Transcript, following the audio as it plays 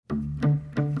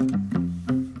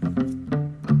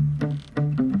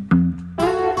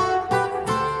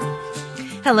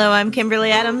Hello, I'm Kimberly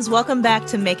Adams. Welcome back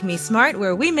to Make Me Smart,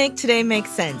 where we make today make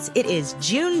sense. It is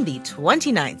June the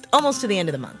 29th, almost to the end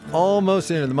of the month. Almost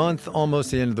the end of the month, almost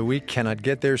the end of the week. Cannot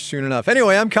get there soon enough.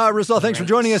 Anyway, I'm Kyle Rizal. Thanks for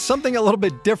joining us. Something a little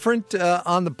bit different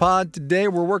on the pod today.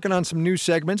 We're working on some new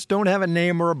segments. Don't have a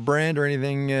name or a brand or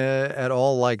anything at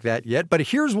all like that yet. But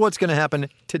here's what's going to happen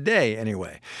today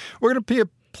anyway. We're going to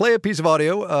play a piece of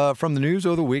audio from the news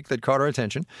of the week that caught our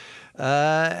attention.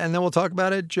 And then we'll talk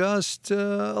about it just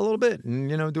a little bit and,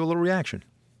 do a little reaction.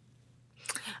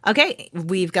 Okay,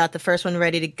 we've got the first one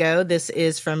ready to go. This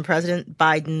is from President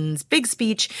Biden's big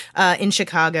speech in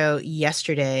Chicago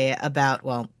yesterday about,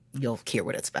 well, you'll hear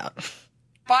what it's about.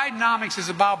 Bidenomics is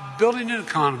about building an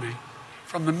economy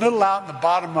from the middle out and the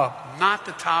bottom up, not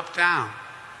the top down.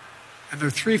 And there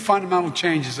are three fundamental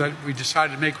changes that we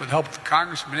decided to make with the help of the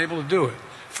Congress and been able to do it.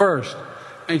 First,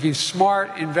 making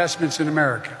smart investments in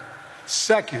America.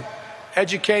 Second,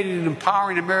 educating and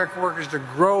empowering American workers to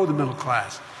grow the middle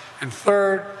class. And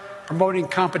third, promoting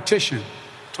competition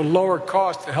to lower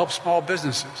costs to help small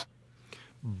businesses.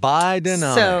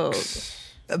 Bidenomics.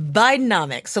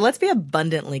 Bidenomics. So let's be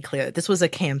abundantly clear. This was a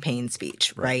campaign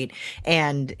speech, right?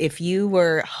 And if you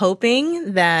were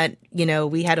hoping that,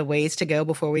 we had a ways to go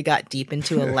before we got deep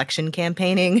into election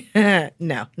campaigning,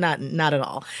 no, not at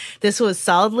all. This was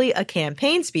solidly a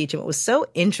campaign speech. And what was so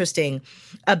interesting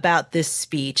about this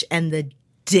speech and the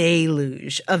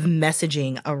deluge of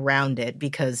messaging around it,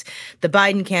 because the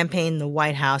Biden campaign, the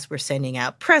White House were sending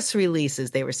out press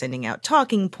releases. They were sending out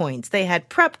talking points. They had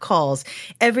prep calls,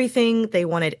 everything. They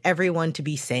wanted everyone to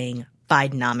be saying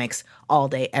Bidenomics all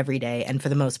day, every day. And for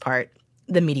the most part,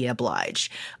 the media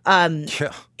obliged.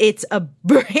 It's a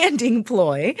branding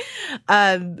ploy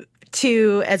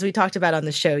to, as we talked about on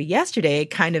the show yesterday,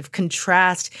 kind of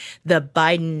contrast the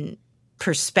Biden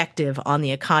perspective on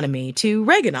the economy to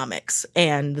Reaganomics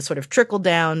and the sort of trickle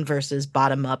down versus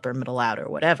bottom up or middle out or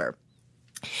whatever.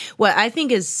 What I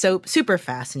think is so super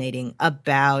fascinating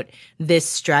about this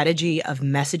strategy of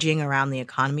messaging around the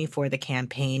economy for the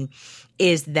campaign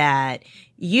is that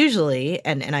usually,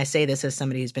 and I say this as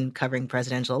somebody who's been covering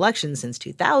presidential elections since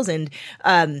 2000,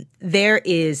 there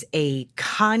is a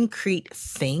concrete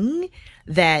thing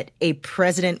that a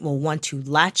president will want to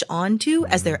latch onto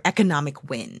as their economic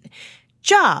win.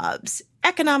 Jobs,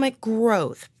 economic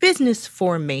growth, business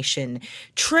formation,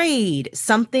 trade,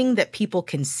 something that people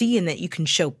can see and that you can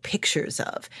show pictures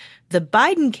of. The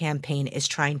Biden campaign is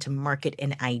trying to market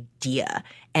an idea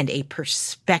and a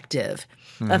perspective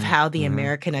of how the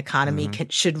American economy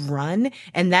should run.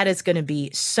 And that is going to be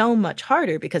so much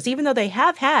harder because even though they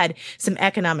have had some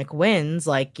economic wins,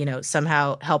 like,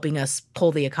 somehow helping us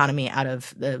pull the economy out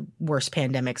of the worst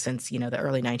pandemic since, the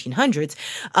early 1900s,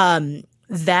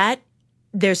 that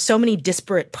there's so many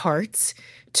disparate parts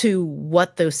to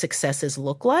what those successes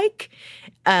look like,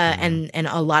 and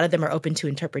a lot of them are open to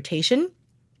interpretation.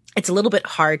 It's a little bit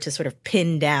hard to sort of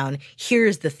pin down,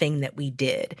 here's the thing that we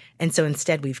did. And so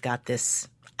instead we've got this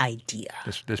idea.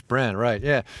 This brand, right,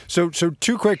 yeah. So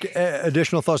two quick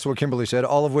additional thoughts to what Kimberly said,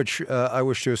 all of which I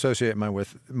wish to associate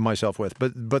myself with.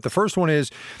 But the first one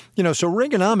is, so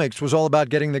Reaganomics was all about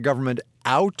getting the government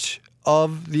out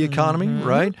of the economy,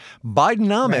 right?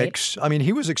 Bidenomics, right. I mean,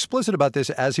 he was explicit about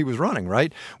this as he was running,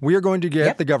 right? We are going to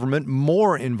get the government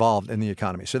more involved in the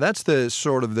economy. So that's the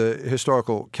sort of the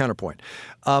historical counterpoint.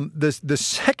 The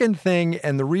second thing,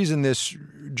 and the reason this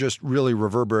just really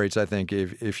reverberates, I think,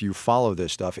 if you follow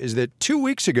this stuff, is that 2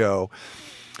 weeks ago,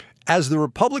 as the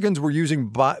Republicans were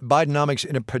using Bidenomics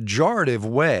in a pejorative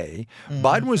way,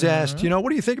 Biden was asked, what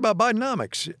do you think about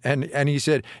Bidenomics? And he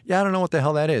said, I don't know what the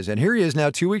hell that is. And here he is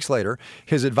now 2 weeks later,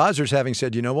 his advisors having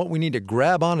said, we need to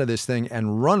grab onto this thing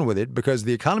and run with it because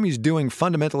the economy is doing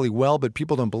fundamentally well, but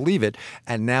people don't believe it.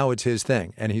 And now it's his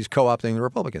thing. And he's co-opting the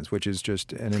Republicans, which is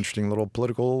just an interesting little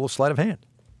political sleight of hand.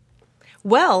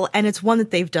 Well, and it's one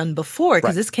that they've done before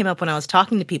because this came up when I was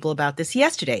talking to people about this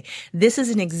yesterday. This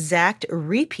is an exact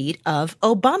repeat of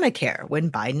Obamacare when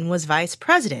Biden was vice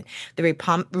president. The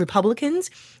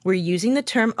Republicans were using the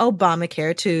term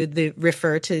Obamacare to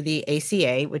refer to the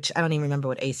ACA, which I don't even remember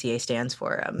what ACA stands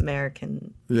for.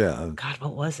 American. Yeah. God,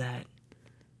 what was that?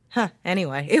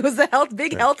 Anyway, it was the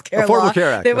big health care law. Affordable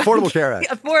Care Act. Affordable Care Act.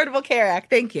 Affordable Care Act.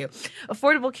 Thank you.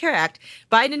 Affordable Care Act.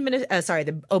 The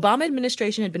Obama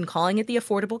administration had been calling it the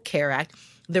Affordable Care Act.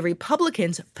 The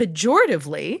Republicans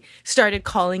pejoratively started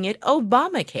calling it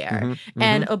Obamacare.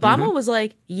 And Obama was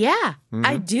like,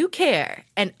 I do care,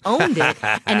 and owned it.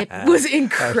 And it was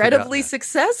incredibly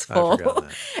successful.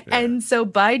 And so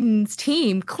Biden's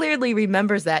team clearly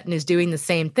remembers that and is doing the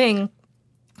same thing,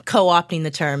 co-opting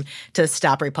the term to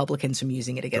stop Republicans from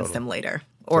using it against them later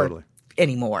or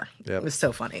anymore. It was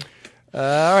so funny. All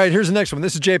right, here's the next one.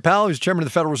 This is Jay Powell, who's chairman of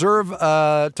the Federal Reserve,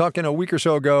 talking a week or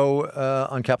so ago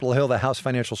on Capitol Hill, the House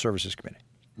Financial Services Committee.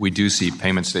 We do see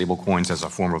payment stablecoins as a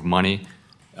form of money,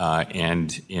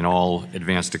 and in all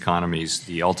advanced economies,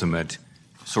 the ultimate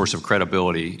source of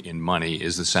credibility in money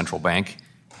is the central bank,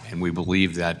 and we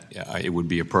believe that it would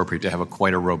be appropriate to have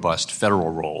quite a robust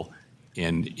federal role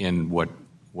in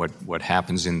what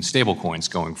happens in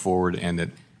stablecoins going forward, and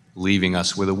that leaving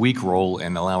us with a weak role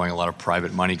and allowing a lot of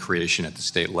private money creation at the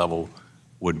state level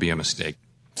would be a mistake.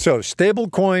 So stable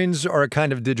coins are a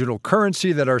kind of digital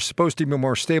currency that are supposed to be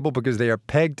more stable because they are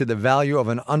pegged to the value of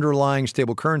an underlying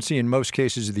stable currency, in most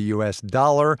cases the U.S.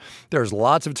 dollar. There's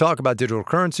lots of talk about digital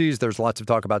currencies. There's lots of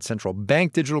talk about central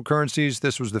bank digital currencies.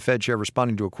 This was the Fed chair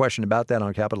responding to a question about that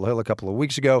on Capitol Hill a couple of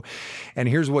weeks ago. And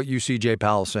here's what you see Jay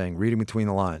Powell saying, reading between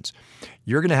the lines.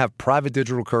 You're going to have private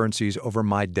digital currencies over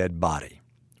my dead body.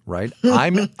 Right?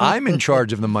 I'm in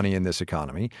charge of the money in this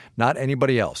economy, not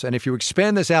anybody else. And if you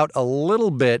expand this out a little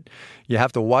bit, you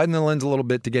have to widen the lens a little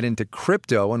bit to get into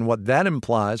crypto and what that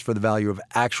implies for the value of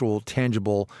actual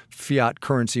tangible fiat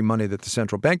currency money that the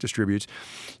central bank distributes.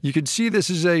 You can see this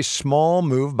is a small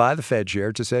move by the Fed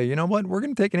chair to say, you know what, we're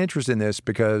going to take an interest in this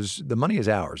because the money is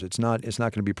ours. It's not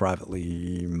going to be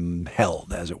privately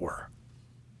held, as it were.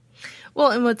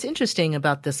 Well, and what's interesting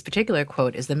about this particular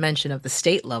quote is the mention of the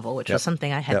state level, which was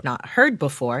something I had not heard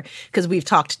before, because we've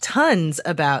talked tons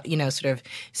about, sort of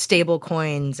stable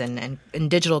coins and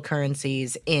digital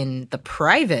currencies in the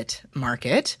private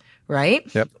market, right?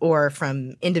 Yep. Or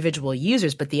from individual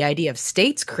users. But the idea of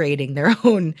states creating their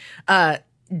own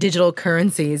digital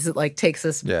currencies takes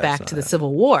us back to the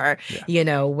Civil War,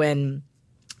 when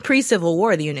pre-Civil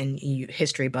War, and you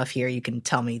history buff here, you can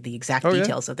tell me the exact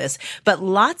details of this, but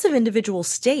lots of individual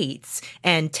states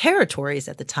and territories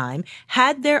at the time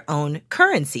had their own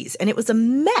currencies, and it was a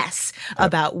mess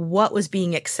about what was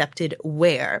being accepted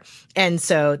where. And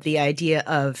so the idea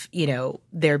of,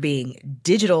 there being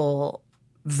digital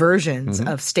versions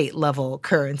of state-level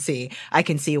currency, I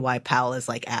can see why Powell is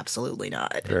absolutely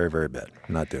not. Very, very bad.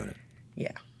 Not doing it.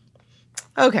 Yeah.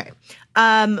 Okay.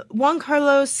 Juan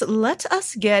Carlos, let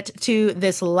us get to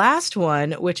this last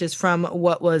one, which is from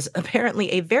what was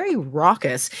apparently a very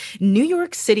raucous New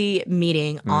York City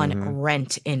meeting on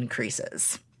rent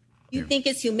increases. You think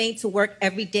it's humane to work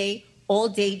every day, all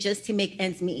day, just to make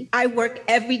ends meet? I work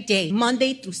every day,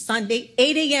 Monday through Sunday,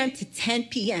 8 a.m. to 10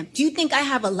 p.m. Do you think I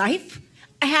have a life?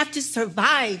 I have to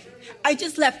survive. I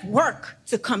just left work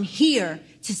to come here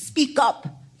to speak up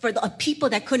for the people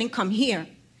that couldn't come here.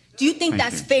 Do you think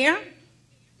that's fair?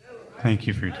 Thank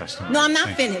you for your testimony. No, I'm not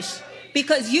finished.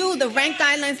 Because you, the Rent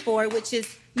Guidelines Board, which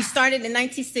is, we started in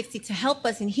 1960 to help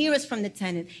us and hear us from the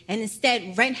tenant, and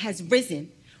instead rent has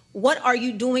risen. What are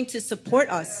you doing to support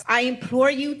us? I implore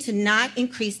you to not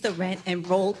increase the rent and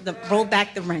roll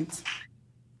back the rent.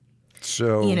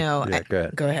 So, go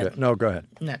ahead. Go ahead. No, go ahead.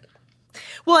 No.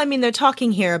 Well, I mean, they're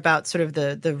talking here about sort of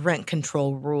the rent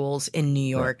control rules in New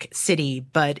York City,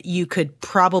 but you could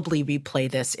probably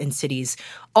replay this in cities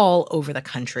all over the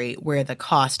country where the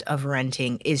cost of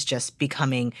renting is just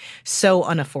becoming so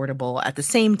unaffordable at the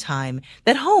same time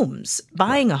that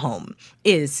buying a home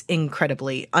is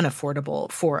incredibly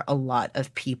unaffordable for a lot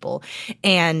of people.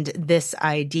 And this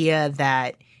idea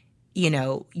that,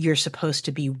 you're supposed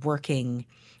to be working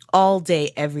all day,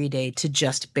 every day to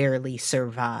just barely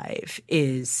survive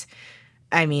is,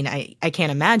 I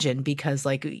can't imagine because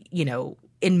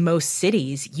in most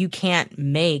cities, you can't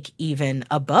make even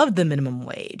above the minimum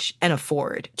wage and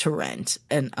afford to rent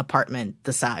an apartment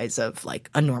the size of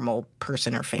a normal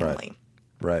person or family.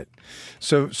 Right.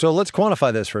 So let's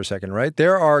quantify this for a second, right?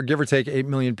 There are, give or take, 8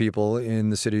 million people in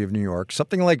the city of New York.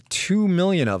 Something like 2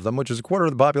 million of them, which is a quarter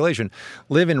of the population,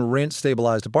 live in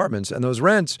rent-stabilized apartments. And those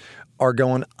rents are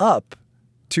going up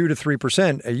 2 to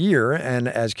 3% a year. And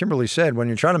as Kimberly said, when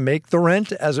you're trying to make the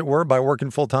rent, as it were, by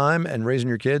working full-time and raising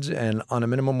your kids and on a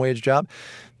minimum wage job,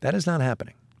 that is not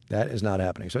happening. That is not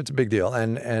happening. So it's a big deal.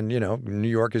 And New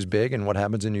York is big, and what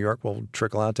happens in New York will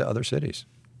trickle out to other cities.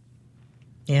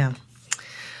 Yeah.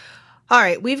 All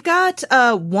right, we've got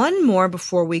one more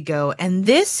before we go, and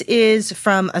this is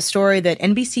from a story that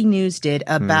NBC News did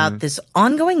about this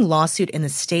ongoing lawsuit in the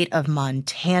state of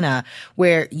Montana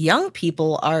where young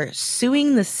people are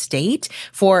suing the state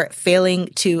for failing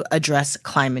to address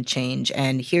climate change.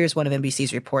 And here's one of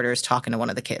NBC's reporters talking to one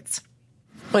of the kids.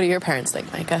 What do your parents think,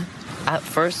 Micah? At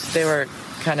first, they were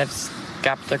kind of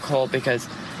skeptical because,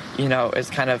 it's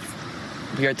kind of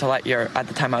weird to let at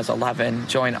the time I was 11,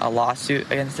 join a lawsuit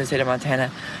against the state of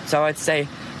Montana. So I would say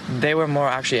they were more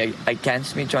actually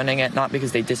against me joining it, not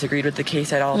because they disagreed with the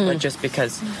case at all, but just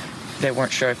because they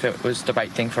weren't sure if it was the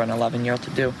right thing for an 11-year-old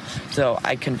to do. So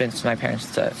I convinced my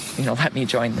parents to, let me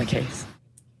join the case.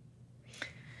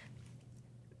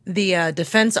 The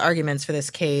defense arguments for this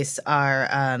case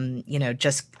are,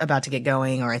 just about to get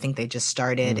going, or I think they just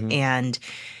started. Mm-hmm. And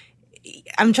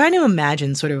I'm trying to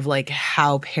imagine sort of like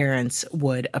how parents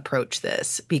would approach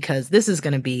this, because this is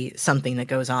going to be something that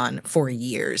goes on for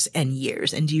years and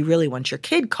years. And do you really want your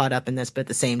kid caught up in this? But at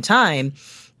the same time,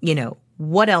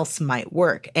 what else might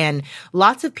work? And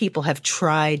lots of people have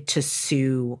tried to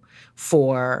sue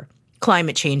for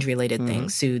climate change related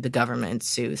things, sue the government,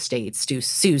 sue states,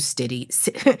 sue cities.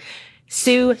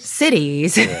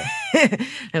 Yeah.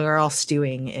 And we're all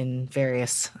stewing in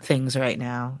various things right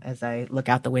now as I look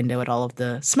out the window at all of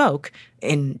the smoke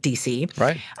in DC.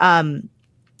 Right.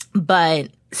 But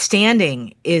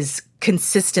standing is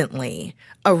consistently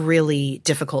a really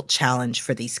difficult challenge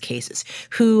for these cases.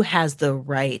 Who has the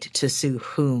right to sue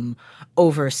whom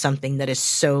over something that is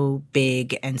so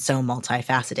big and so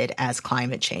multifaceted as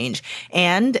climate change?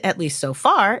 And at least so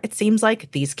far, it seems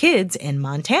like these kids in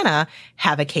Montana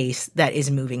have a case that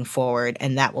is moving forward,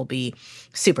 and that will be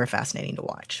super fascinating to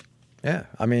watch. Yeah.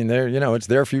 I mean, it's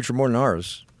their future more than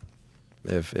ours,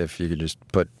 if you could just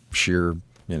put sheer,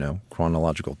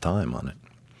 chronological time on it.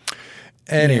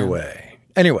 Anyway,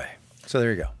 so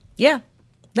there you go. Yeah.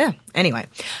 Anyway,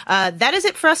 that is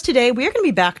it for us today. We are going to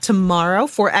be back tomorrow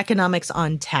for Economics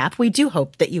on Tap. We do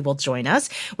hope that you will join us.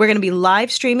 We're going to be live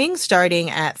streaming starting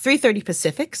at 3:30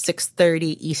 Pacific,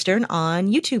 6:30 Eastern on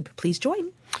YouTube. Please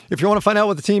join. If you want to find out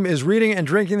what the team is reading and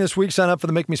drinking this week, sign up for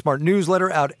the Make Me Smart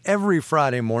newsletter out every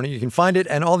Friday morning. You can find it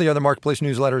and all the other Marketplace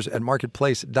newsletters at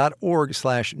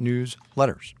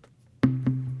marketplace.org/newsletters.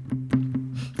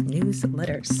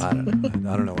 Newsletters. I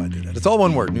don't know why I did that. It's all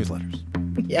one word, newsletters.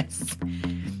 Yes.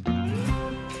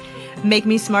 Make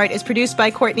Me Smart is produced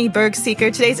by Courtney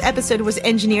Berg-Seeker. Today's episode was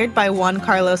engineered by Juan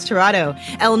Carlos Tirado.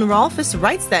 Ellen Rolfes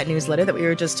writes that newsletter that we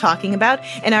were just talking about,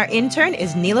 and our intern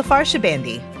is Nilafar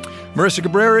Shabandi. Marissa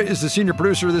Cabrera is the senior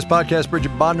producer of this podcast.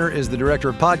 Bridget Bodner is the director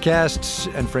of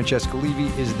podcasts, and Francesca Levy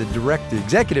is the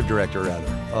executive director,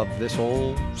 of this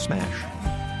whole smash.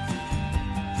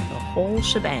 The whole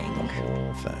shebang. The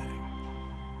whole thing.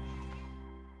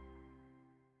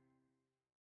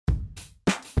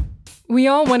 We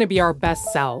all want to be our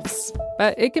best selves,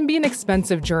 but it can be an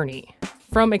expensive journey.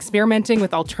 From experimenting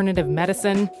with alternative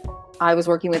medicine. I was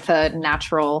working with a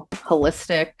natural,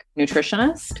 holistic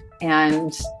nutritionist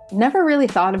and never really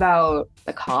thought about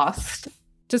the cost.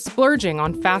 To splurging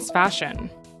on fast fashion.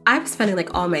 I'm spending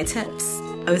all my tips.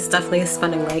 I was definitely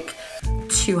spending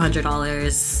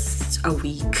 $200 a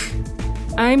week.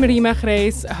 I'm Rima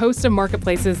Jerez, host of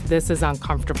Marketplace's This Is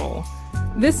Uncomfortable.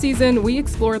 This season, we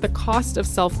explore the cost of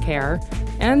self-care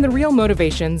and the real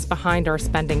motivations behind our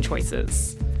spending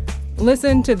choices.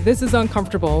 Listen to This Is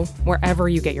Uncomfortable wherever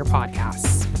you get your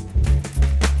podcasts.